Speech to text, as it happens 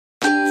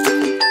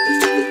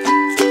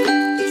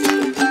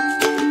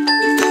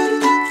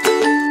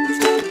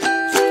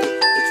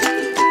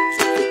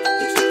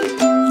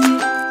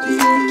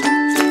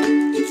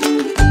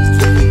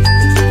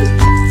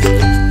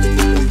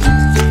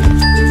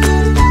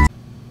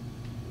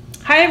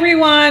Hi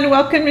everyone,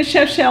 welcome to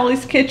Chef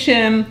Shelley's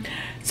Kitchen.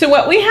 So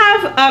what we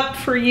have up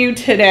for you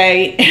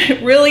today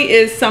really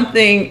is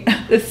something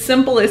the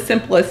simplest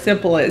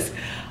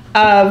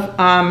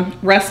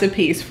of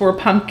recipes for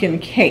pumpkin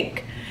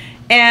cake.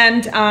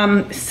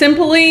 And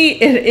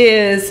simply it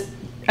is,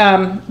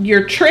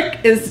 your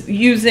trick is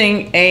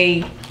using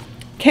a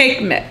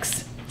cake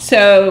mix.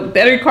 So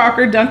Betty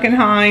Crocker, Duncan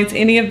Hines,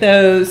 any of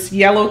those,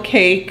 yellow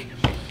cake.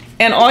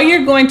 And all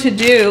you're going to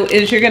do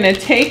is you're going to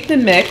take the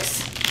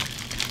mix,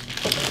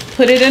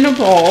 put it in a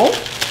bowl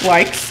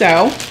like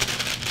so.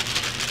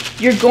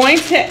 You're going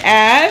to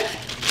add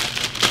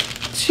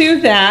to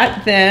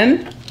that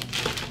then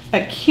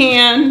a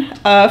can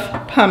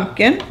of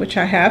pumpkin, which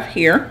I have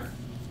here.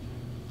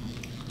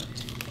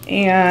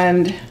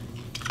 And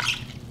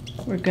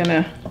we're going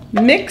to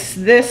mix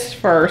this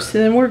first,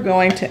 and then we're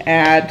going to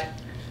add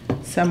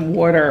some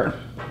water.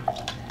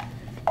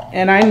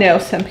 And I know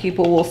some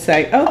people will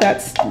say, oh,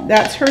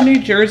 that's her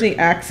New Jersey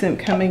accent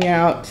coming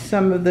out.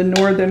 Some of the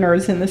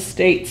northerners in the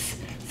States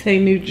say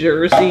New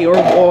Jersey or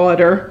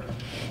water.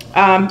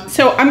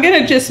 So I'm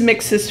going to just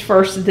mix this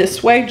first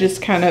this way,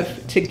 just kind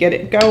of to get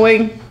it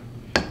going.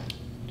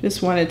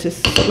 Just wanted to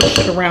switch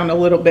it around a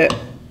little bit.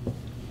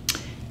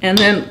 And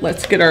then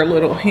let's get our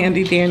little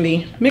handy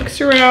dandy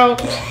mixer out.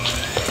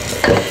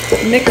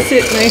 Mix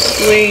it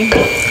nicely.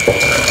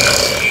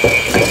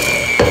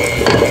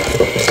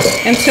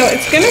 And so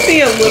it's going to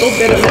be a little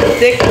bit of a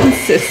thick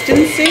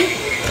consistency.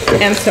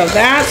 And so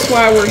that's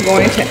why we're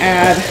going to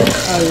add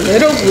a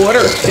little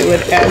water to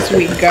it as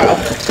we go.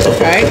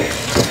 Okay?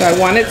 So I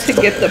wanted to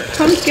get the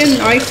pumpkin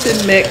nice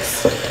and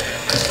mixed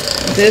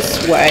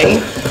this way.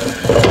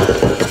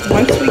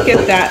 Once we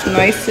get that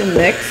nice and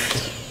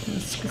mixed,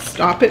 let's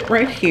stop it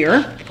right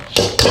here.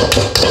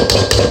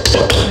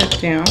 Put it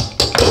down.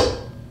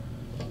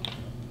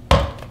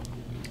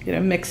 Gonna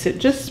mix it,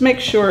 just make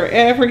sure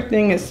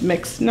everything is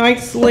mixed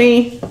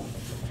nicely.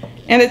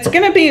 And it's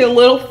gonna be a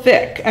little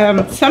thick.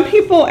 Some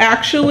people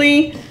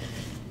actually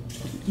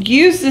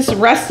use this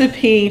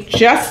recipe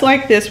just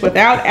like this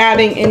without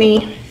adding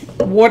any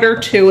water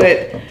to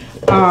it.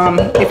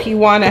 If you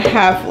wanna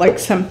have like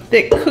some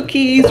thick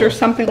cookies or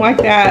something like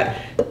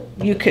that,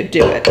 you could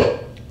do it.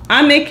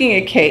 I'm making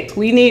a cake,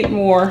 we need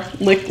more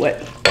liquid.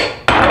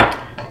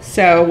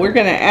 So we're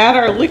gonna add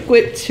our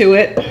liquid to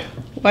it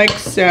like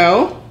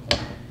so.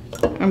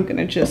 I'm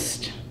gonna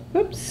just,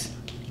 oops,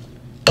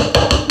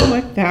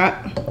 like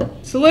that.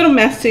 It's a little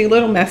messy,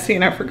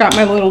 and I forgot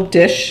my little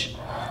dish,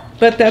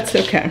 but that's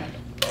okay.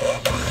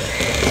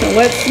 So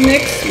let's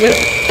mix with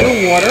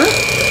the water.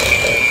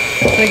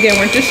 And again,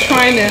 we're just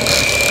trying to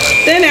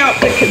thin out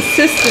the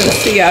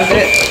consistency of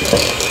it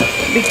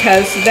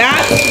because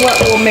that's what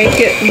will make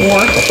it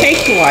more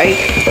cake-like.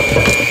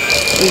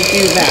 We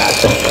do that,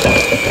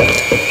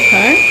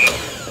 okay?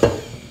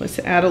 Let's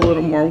add a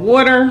little more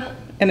water.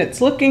 And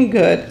it's looking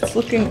good, it's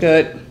looking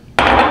good.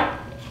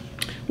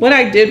 What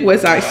I did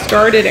was I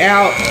started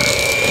out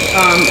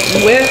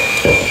with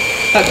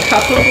a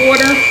cup of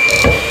water,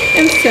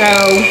 and so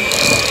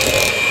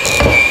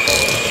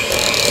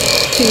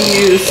you can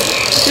use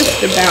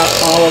just about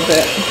all of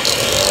it.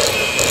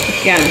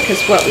 Again,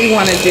 because what we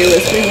want to do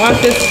is we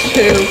want this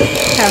to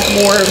have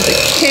more of the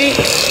cake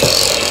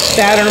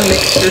batter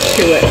mixture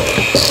to it.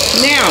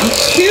 Now,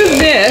 to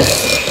this,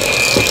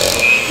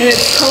 and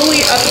it's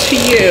totally up to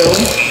you,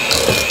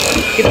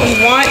 if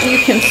you want, you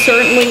can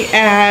certainly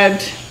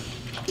add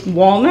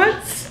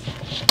walnuts,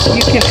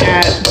 you can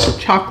add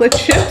chocolate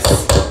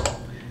chips,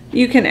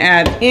 you can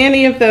add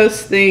any of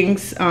those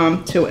things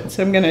to it.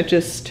 So I'm going to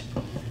just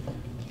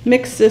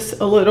mix this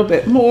a little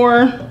bit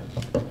more.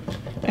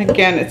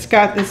 Again, it's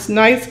got this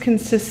nice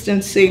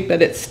consistency,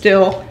 but it's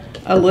still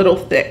a little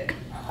thick.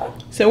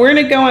 So we're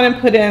going to go on and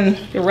put in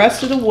the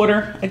rest of the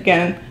water.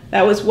 Again,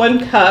 that was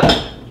 1 cup.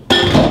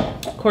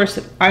 Of course,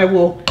 I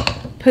will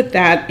put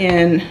that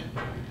in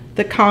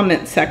the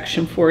comment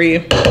section for you.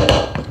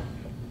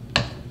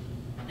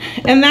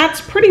 And that's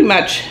pretty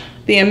much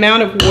the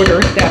amount of water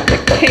that the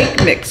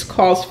cake mix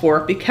calls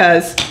for,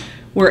 because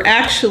we're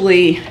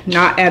actually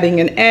not adding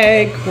an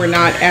egg, we're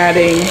not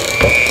adding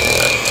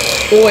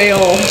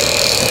oil,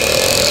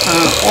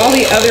 all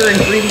the other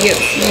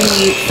ingredients you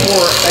need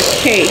for a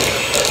cake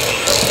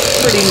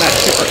pretty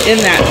much are in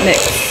that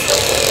mix.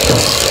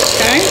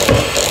 Okay?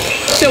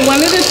 So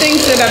one of the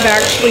things that I've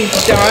actually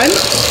done,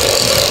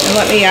 and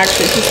let me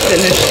actually just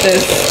finish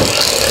this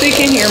so you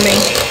can hear me.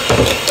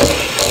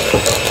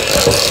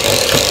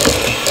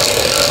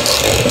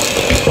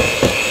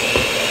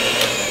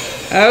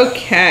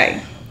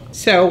 Okay,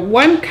 so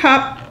 1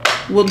 cup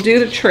will do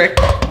the trick,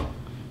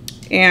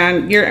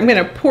 and I'm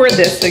going to pour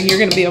this so you're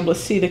going to be able to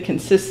see the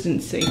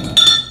consistency.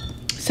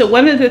 So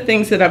one of the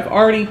things that I've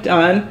already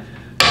done,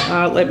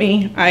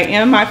 I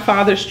am my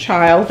father's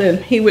child, and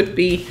he would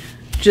be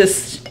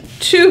just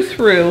too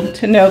through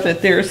to know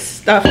that there's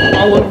stuff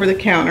all over the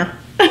counter.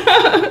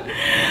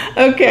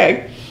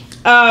 Okay,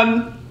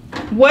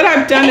 what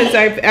I've done is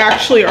I've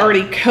actually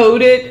already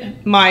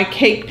coated my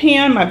cake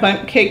pan, my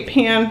Bundt cake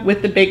pan,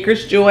 with the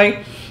Baker's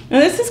Joy. Now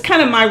this is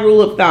kind of my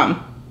rule of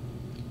thumb.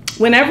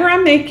 whenever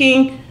I'm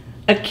making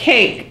a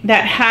cake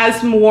that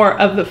has more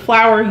of the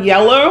flour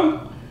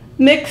yellow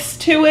mix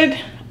to it,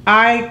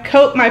 I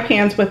coat my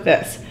pans with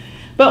this.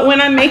 But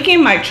when I'm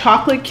making my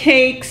chocolate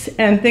cakes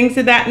and things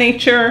of that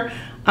nature,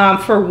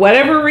 for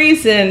whatever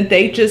reason,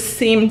 they just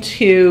seem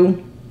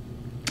to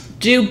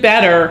do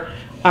better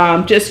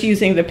just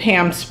using the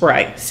Pam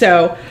spray.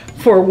 So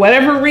for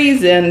whatever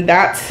reason,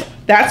 that's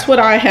what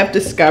I have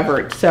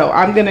discovered. So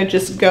I'm gonna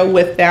just go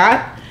with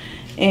that.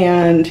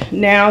 And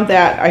now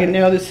that I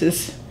know this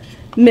is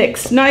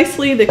mixed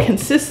nicely, the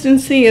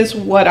consistency is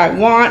what I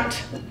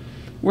want,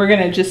 we're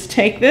gonna just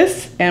take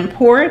this and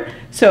pour it.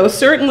 So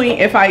certainly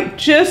if I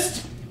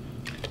just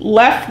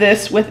left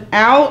this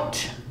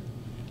without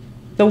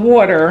the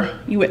water,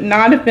 you would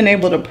not have been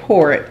able to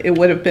pour it. It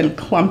would have been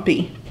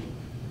clumpy.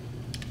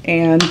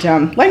 And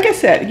like I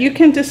said, you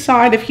can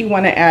decide if you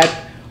want to add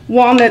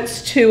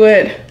walnuts to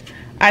it.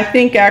 I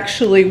think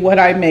actually what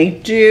I may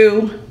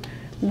do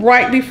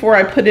right before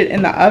I put it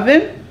in the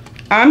oven,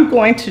 I'm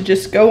going to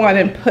just go on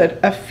and put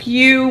a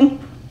few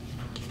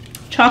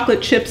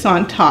chocolate chips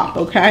on top,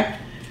 okay?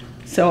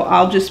 So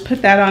I'll just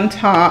put that on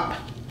top.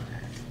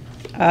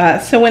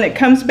 So when it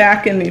comes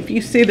back and if you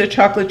see the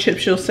chocolate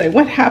chips, you'll say,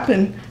 what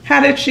happened?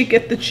 How did she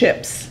get the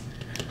chips?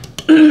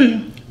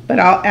 But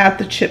I'll add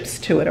the chips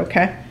to it,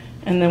 okay?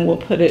 And then we'll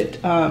put it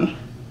in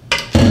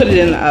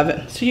the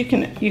oven. So you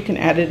can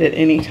add it at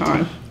any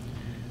time.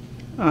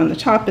 On the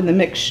top of the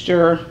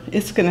mixture,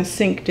 it's gonna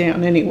sink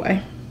down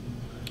anyway.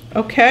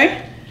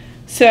 Okay,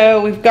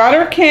 so we've got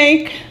our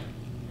cake.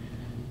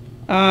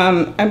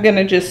 I'm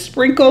gonna just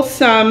sprinkle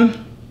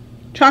some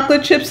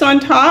chocolate chips on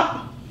top.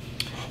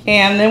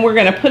 And then we're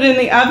gonna put it in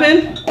the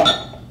oven.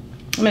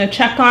 I'm gonna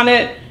check on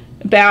it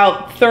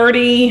about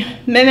 30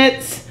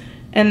 minutes.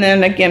 And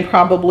then again,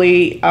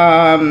 probably,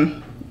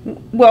 well,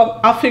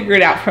 I'll figure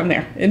it out from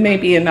there. It may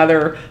be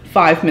another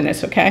 5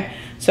 minutes, okay?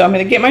 So I'm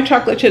gonna get my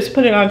chocolate chips,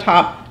 put it on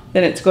top,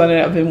 then it's going to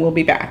the oven, we'll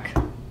be back.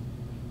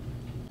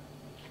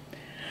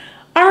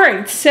 All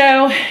right,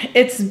 so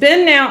it's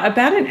been now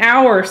about an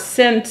hour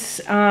since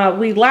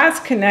we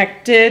last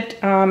connected.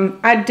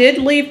 I did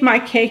leave my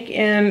cake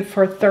in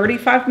for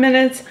 35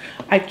 minutes.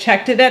 I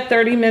checked it at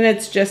 30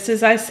 minutes, just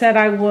as I said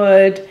I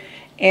would.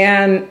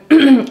 And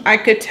I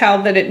could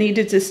tell that it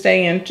needed to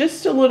stay in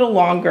just a little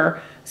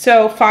longer.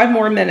 So 5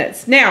 more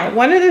minutes. Now,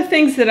 one of the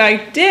things that I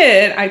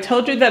did, I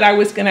told you that I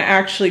was gonna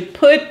actually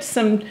put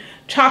some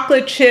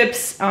chocolate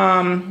chips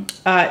on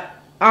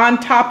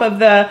top of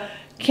the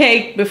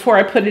cake before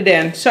I put it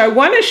in. So I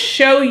want to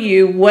show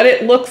you what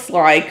it looks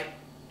like,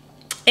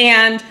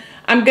 and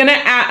I'm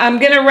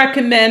gonna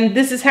recommend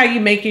this is how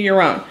you make it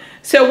your own.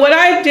 So what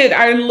I did,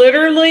 I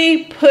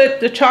literally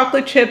put the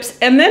chocolate chips,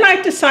 and then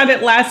I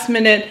decided last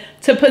minute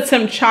to put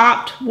some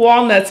chopped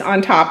walnuts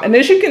on top, and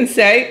as you can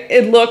see,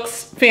 it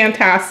looks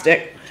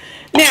fantastic.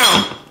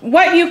 Now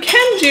what you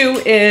can do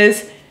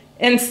is,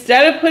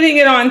 instead of putting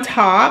it on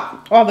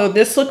top, although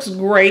this looks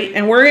great,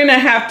 and we're gonna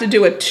have to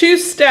do a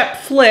 2-step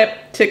flip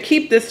to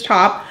keep this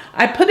top,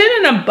 I put it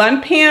in a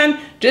Bundt pan,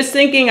 just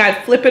thinking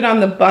I'd flip it on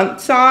the Bundt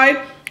side,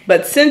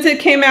 but since it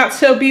came out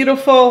so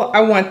beautiful,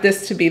 I want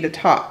this to be the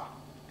top.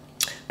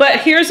 But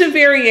here's a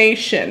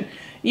variation.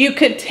 You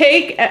could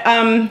take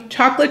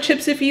chocolate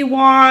chips if you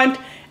want.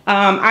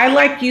 I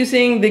like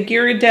using the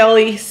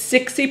Ghirardelli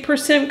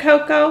 60%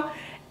 cocoa.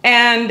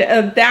 And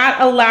that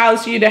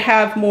allows you to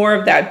have more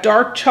of that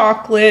dark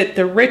chocolate,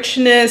 the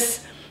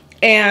richness,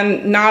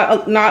 and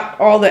not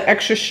all the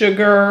extra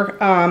sugar.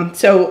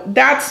 So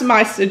that's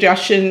my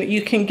suggestion.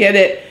 You can get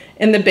it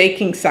in the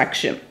baking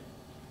section.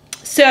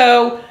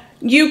 So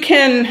you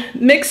can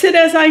mix it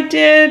as I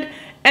did,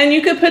 and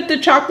you could put the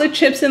chocolate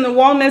chips and the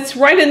walnuts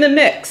right in the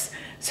mix.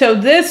 So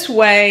this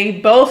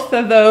way, both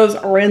of those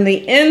are in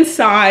the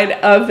inside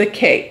of the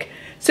cake.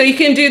 So you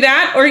can do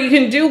that, or you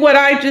can do what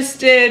I just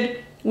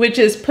did, which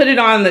is put it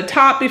on the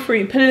top before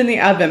you put it in the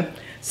oven.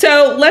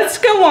 So let's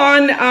go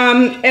on,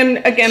 and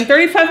again,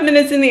 35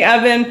 minutes in the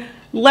oven.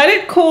 Let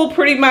it cool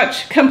pretty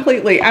much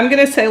completely. I'm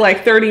gonna say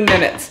like 30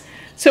 minutes.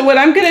 So what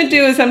I'm gonna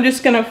do is I'm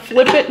just gonna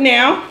flip it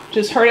now.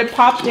 Just heard it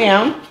pop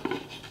down,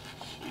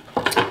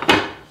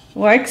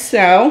 like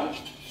so.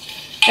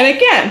 And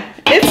again,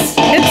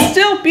 it's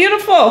still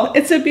beautiful.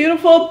 It's a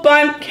beautiful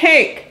Bundt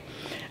cake.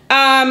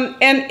 And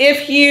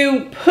if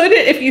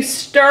you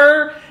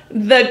stir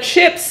the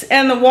chips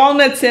and the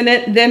walnuts in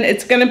it, then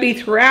it's going to be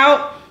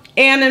throughout,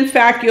 and in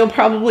fact you'll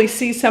probably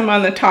see some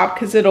on the top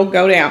because it'll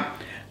go down.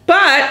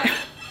 But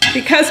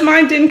because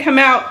mine didn't come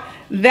out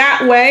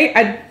that way,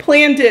 I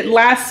planned it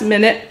last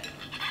minute,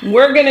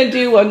 we're going to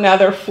do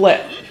another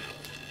flip.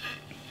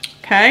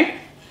 Okay,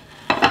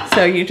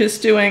 so you're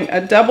just doing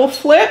a double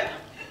flip,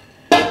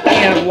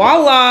 and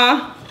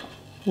voila,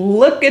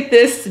 look at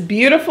this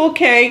beautiful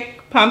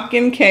cake,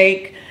 pumpkin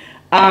cake,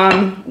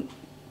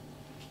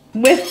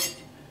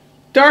 with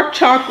dark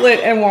chocolate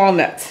and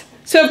walnuts.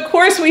 So of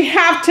course we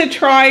have to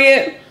try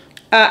it.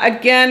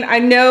 Again, I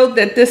know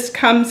that this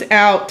comes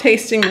out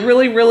tasting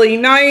really, really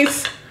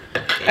nice.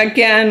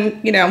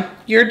 Again, you know,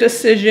 your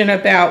decision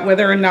about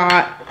whether or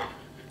not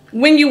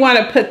when you want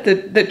to put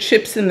the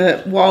chips and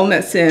the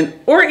walnuts in,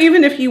 or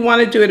even if you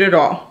want to do it at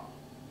all.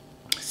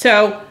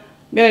 So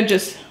I'm going to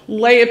just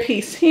lay a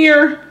piece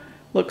here.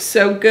 Looks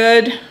so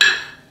good.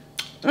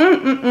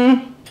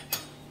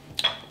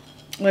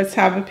 Let's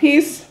have a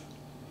piece.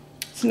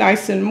 It's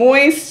nice and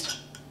moist.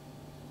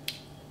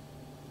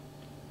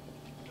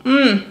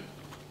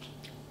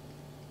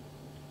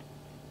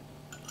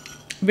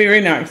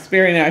 Very nice,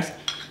 very nice.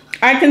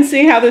 I can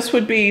see how this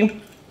would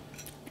be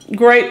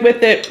great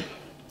with it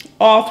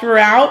all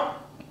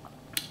throughout,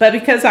 but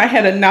because I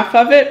had enough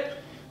of it,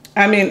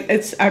 I mean,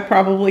 I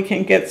probably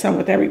can get some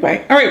with everybody.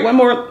 All right, one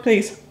more,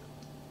 please.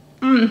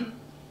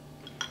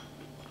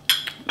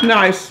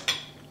 Nice.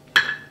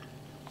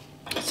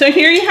 So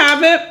here you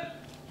have it.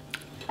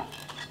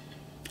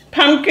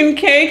 Pumpkin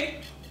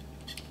cake,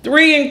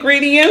 3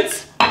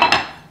 ingredients.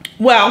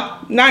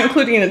 Well, not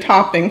including the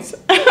toppings.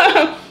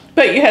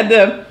 But you had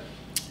the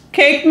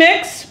cake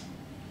mix,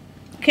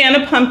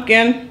 can of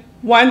pumpkin,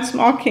 1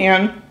 small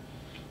can,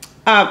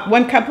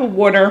 1 cup of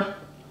water,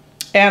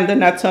 and the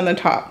nuts on the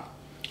top.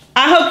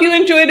 I hope you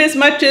enjoyed as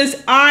much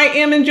as I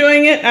am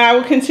enjoying it, and I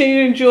will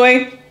continue to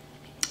enjoy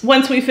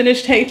once we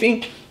finish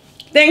taping.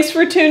 Thanks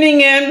for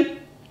tuning in.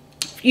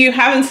 If you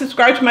haven't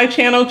subscribed to my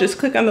channel, just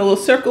click on the little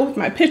circle with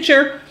my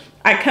picture.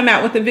 I come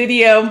out with a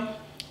video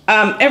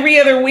every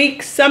other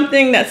week,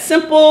 something that's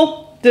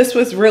simple. This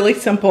was really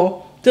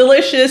simple,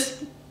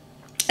 delicious,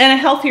 and a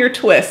healthier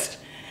twist.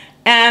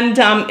 And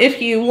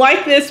if you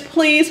like this,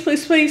 please,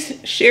 please,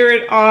 please share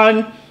it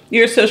on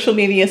your social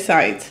media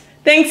sites.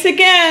 Thanks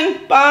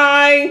again.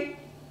 Bye.